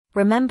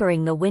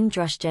Remembering the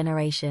Windrush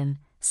Generation,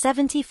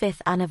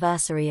 75th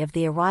Anniversary of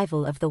the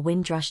Arrival of the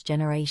Windrush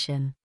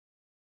Generation.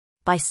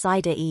 By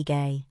Saida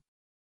Ige.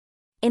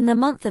 In the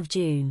month of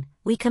June,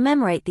 we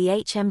commemorate the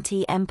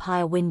HMT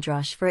Empire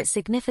Windrush for its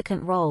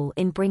significant role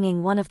in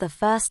bringing one of the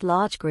first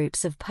large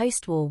groups of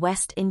post-war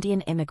West Indian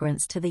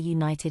immigrants to the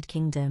United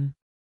Kingdom.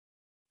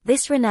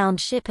 This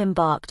renowned ship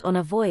embarked on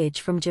a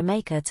voyage from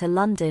Jamaica to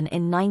London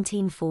in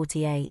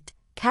 1948,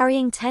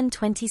 carrying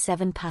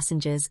 1027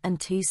 passengers and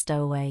 2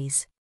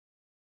 stowaways.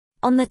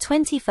 On the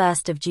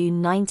 21st of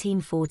June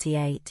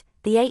 1948,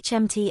 the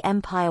HMT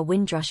Empire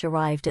Windrush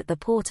arrived at the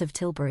port of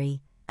Tilbury,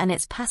 and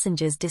its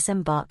passengers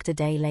disembarked a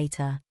day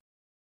later.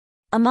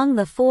 Among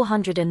the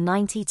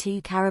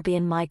 492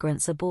 Caribbean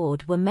migrants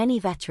aboard were many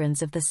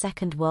veterans of the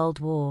Second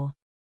World War.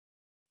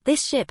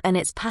 This ship and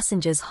its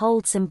passengers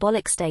hold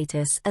symbolic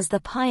status as the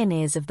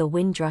pioneers of the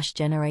Windrush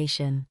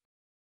generation.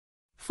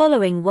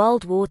 Following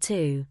World War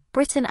II,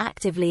 Britain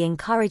actively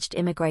encouraged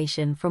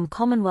immigration from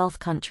Commonwealth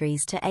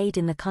countries to aid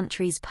in the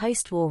country's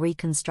post-war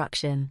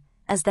reconstruction,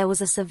 as there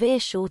was a severe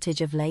shortage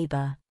of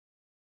labour.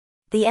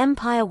 The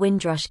Empire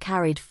Windrush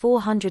carried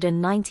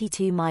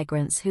 492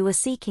 migrants who were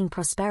seeking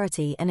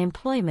prosperity and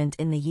employment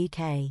in the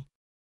UK.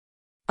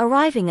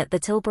 Arriving at the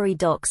Tilbury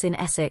docks in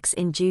Essex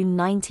in June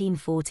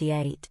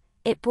 1948,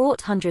 it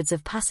brought hundreds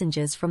of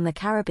passengers from the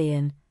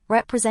Caribbean,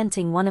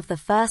 representing one of the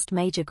first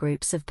major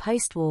groups of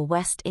post-war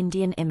West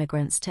Indian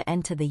immigrants to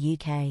enter the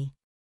UK.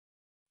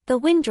 The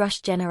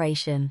Windrush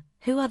generation,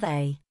 who are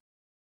they?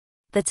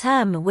 The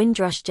term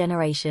Windrush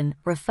generation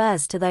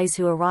refers to those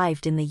who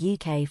arrived in the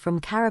UK from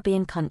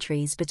Caribbean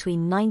countries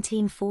between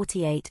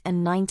 1948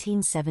 and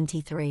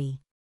 1973.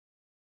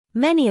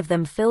 Many of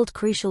them filled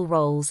crucial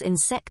roles in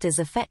sectors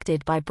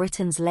affected by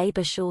Britain's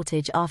labour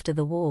shortage after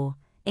the war,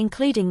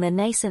 including the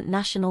nascent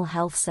National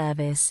Health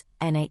Service,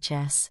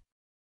 NHS.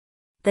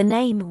 The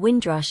name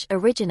Windrush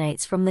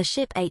originates from the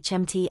ship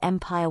HMT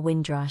Empire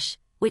Windrush,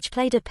 which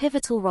played a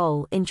pivotal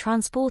role in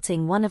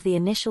transporting one of the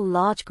initial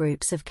large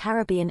groups of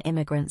Caribbean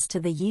immigrants to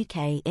the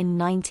UK in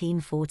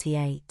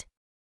 1948.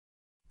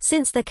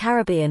 Since the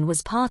Caribbean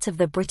was part of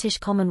the British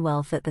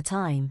Commonwealth at the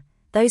time,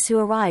 those who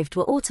arrived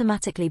were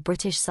automatically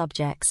British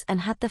subjects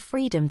and had the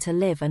freedom to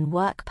live and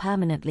work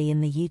permanently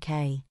in the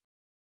UK.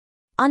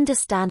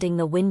 Understanding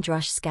the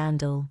Windrush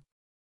scandal.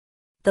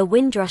 The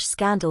Windrush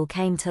scandal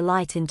came to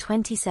light in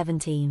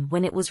 2017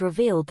 when it was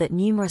revealed that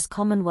numerous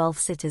Commonwealth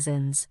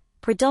citizens,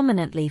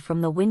 predominantly from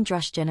the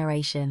Windrush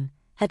generation,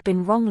 had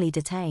been wrongly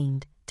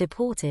detained,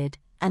 deported,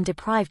 and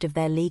deprived of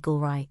their legal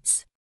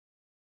rights.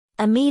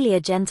 Amelia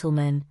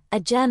Gentleman, a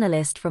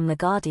journalist from The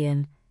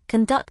Guardian,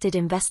 conducted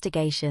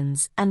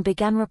investigations and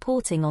began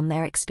reporting on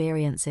their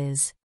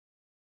experiences.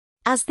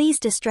 As these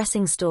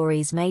distressing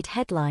stories made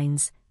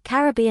headlines,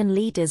 Caribbean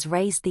leaders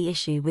raised the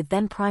issue with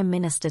then Prime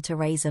Minister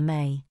Theresa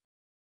May.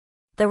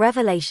 The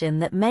revelation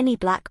that many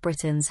Black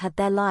Britons had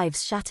their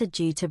lives shattered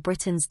due to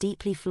Britain's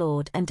deeply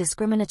flawed and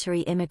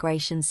discriminatory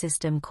immigration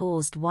system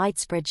caused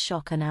widespread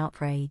shock and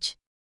outrage.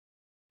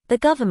 The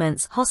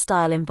government's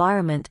hostile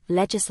environment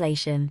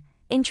legislation,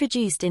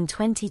 introduced in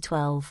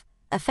 2012,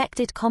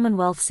 affected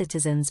Commonwealth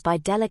citizens by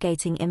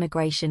delegating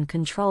immigration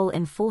control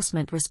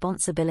enforcement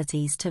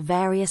responsibilities to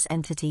various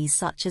entities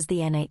such as the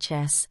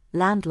NHS,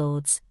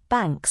 landlords,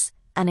 banks,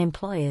 and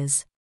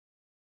employers.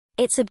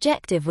 Its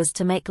objective was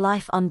to make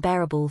life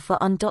unbearable for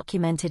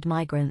undocumented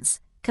migrants,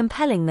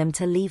 compelling them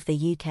to leave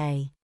the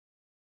UK.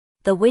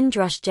 The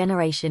Windrush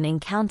generation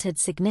encountered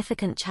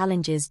significant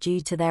challenges due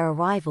to their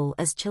arrival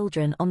as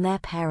children on their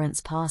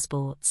parents'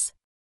 passports.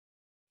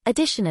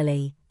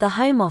 Additionally, the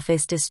Home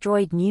Office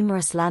destroyed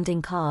numerous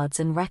landing cards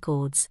and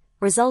records,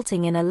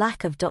 resulting in a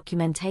lack of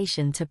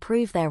documentation to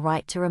prove their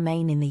right to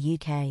remain in the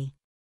UK.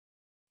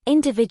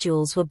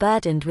 Individuals were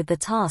burdened with the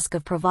task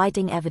of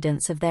providing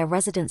evidence of their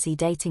residency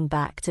dating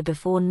back to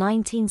before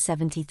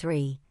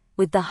 1973,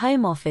 with the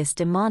Home Office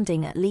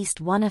demanding at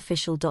least one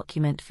official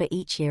document for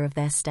each year of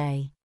their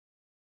stay.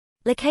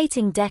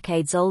 Locating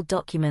decades-old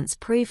documents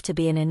proved to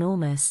be an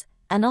enormous,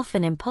 and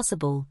often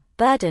impossible,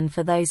 burden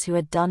for those who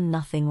had done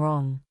nothing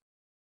wrong.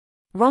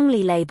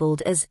 Wrongly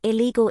labelled as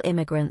illegal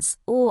immigrants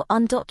or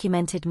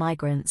undocumented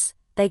migrants,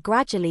 they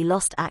gradually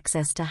lost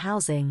access to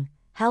housing,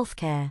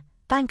 healthcare,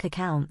 bank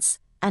accounts,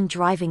 and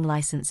driving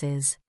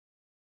licenses.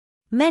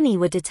 Many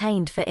were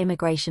detained for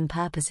immigration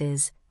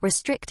purposes,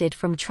 restricted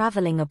from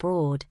traveling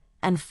abroad,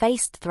 and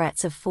faced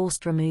threats of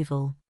forced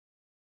removal.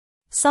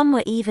 Some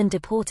were even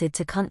deported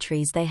to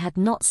countries they had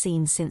not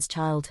seen since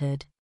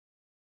childhood.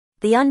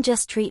 The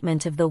unjust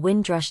treatment of the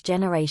Windrush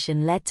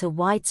generation led to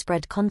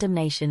widespread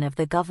condemnation of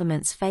the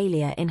government's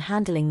failure in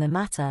handling the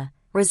matter,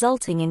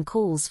 resulting in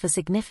calls for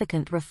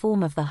significant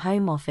reform of the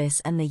Home Office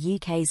and the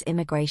UK's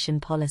immigration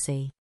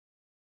policy.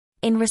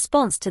 In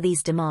response to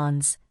these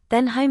demands,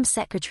 then Home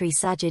Secretary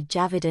Sajid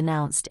Javid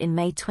announced in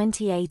May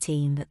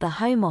 2018 that the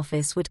Home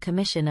Office would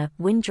commission a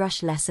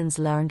Windrush Lessons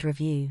Learned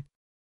review.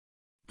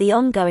 The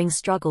ongoing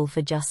struggle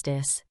for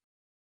justice.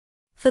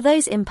 For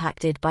those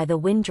impacted by the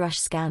Windrush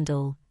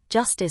scandal,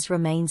 justice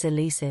remains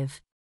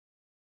elusive.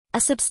 A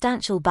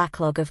substantial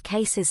backlog of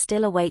cases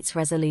still awaits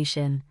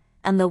resolution,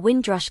 and the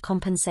Windrush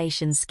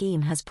compensation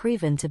scheme has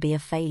proven to be a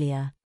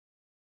failure.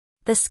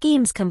 The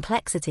scheme's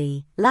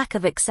complexity, lack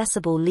of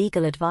accessible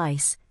legal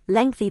advice,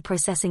 lengthy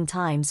processing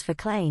times for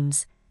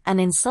claims, and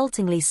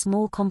insultingly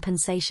small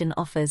compensation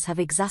offers have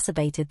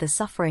exacerbated the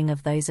suffering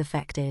of those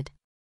affected.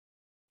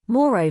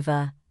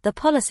 Moreover, the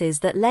policies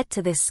that led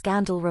to this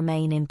scandal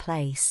remain in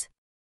place.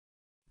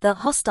 The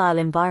hostile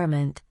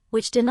environment,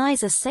 which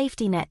denies a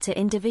safety net to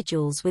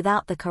individuals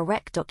without the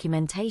correct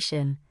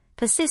documentation,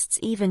 persists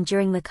even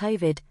during the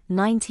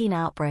COVID-19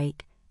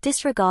 outbreak,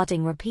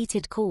 disregarding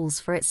repeated calls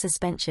for its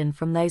suspension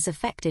from those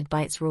affected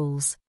by its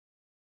rules.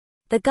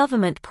 The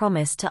government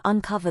promised to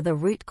uncover the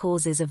root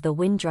causes of the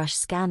Windrush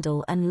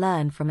scandal and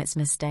learn from its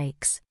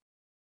mistakes.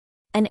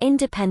 An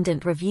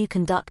independent review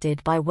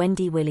conducted by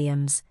Wendy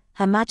Williams,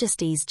 Her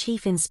Majesty's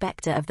Chief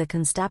Inspector of the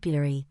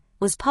Constabulary,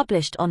 was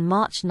published on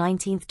March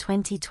 19,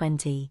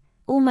 2020,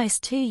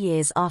 almost 2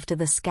 years after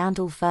the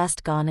scandal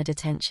first garnered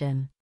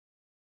attention.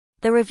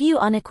 The review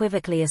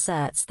unequivocally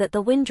asserts that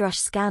the Windrush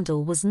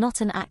scandal was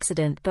not an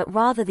accident but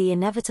rather the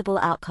inevitable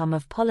outcome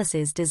of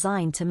policies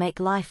designed to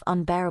make life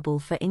unbearable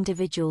for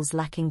individuals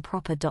lacking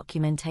proper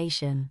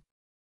documentation.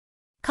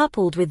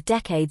 Coupled with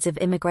decades of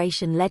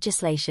immigration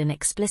legislation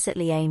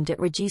explicitly aimed at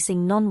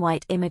reducing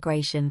non-white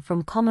immigration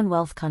from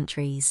Commonwealth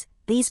countries,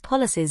 these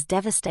policies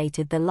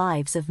devastated the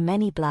lives of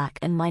many black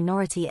and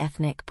minority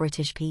ethnic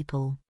British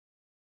people.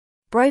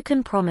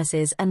 Broken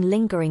promises and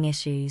lingering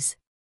issues.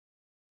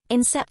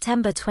 In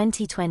September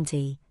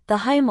 2020, the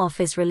Home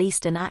Office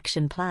released an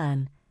action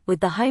plan, with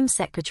the Home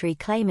Secretary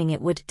claiming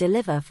it would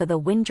deliver for the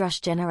Windrush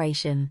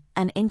generation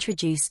and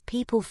introduce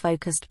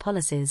people-focused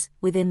policies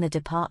within the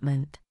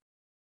department.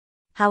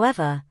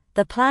 However,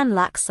 the plan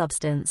lacks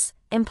substance,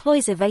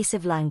 employs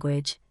evasive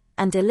language,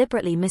 and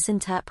deliberately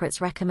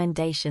misinterprets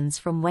recommendations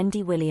from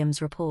Wendy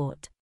Williams'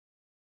 report.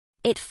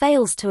 It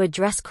fails to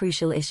address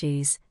crucial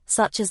issues,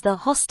 such as the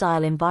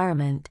hostile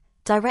environment,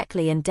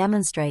 directly and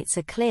demonstrates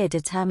a clear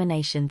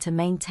determination to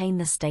maintain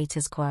the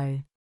status quo.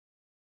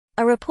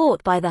 A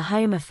report by the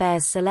Home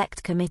Affairs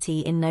Select Committee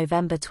in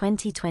November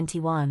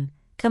 2021,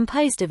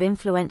 composed of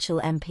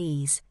influential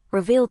MPs,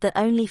 revealed that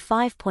only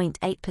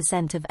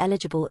 5.8% of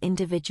eligible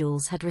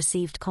individuals had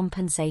received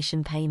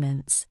compensation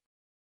payments.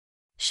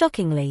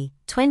 Shockingly,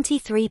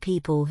 23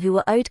 people who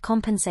were owed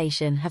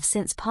compensation have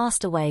since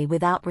passed away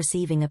without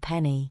receiving a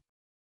penny.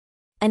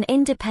 An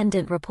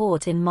independent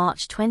report in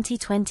March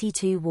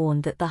 2022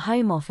 warned that the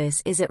Home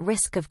Office is at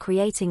risk of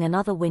creating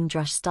another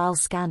Windrush-style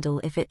scandal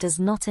if it does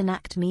not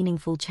enact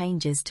meaningful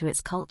changes to its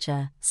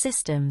culture,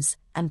 systems,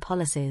 and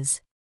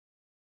policies.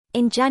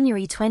 In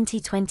January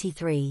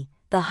 2023,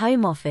 the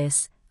Home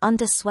Office,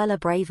 under Suella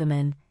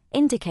Braverman,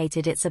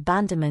 indicated its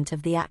abandonment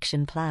of the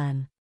action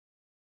plan.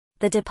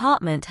 The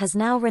department has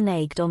now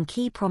reneged on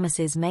key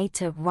promises made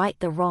to right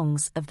the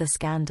wrongs of the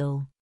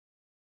scandal.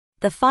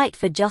 The fight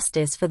for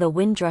justice for the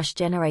Windrush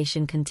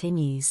generation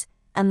continues,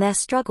 and their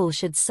struggle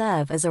should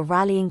serve as a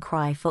rallying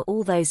cry for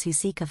all those who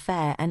seek a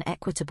fair and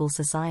equitable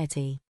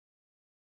society.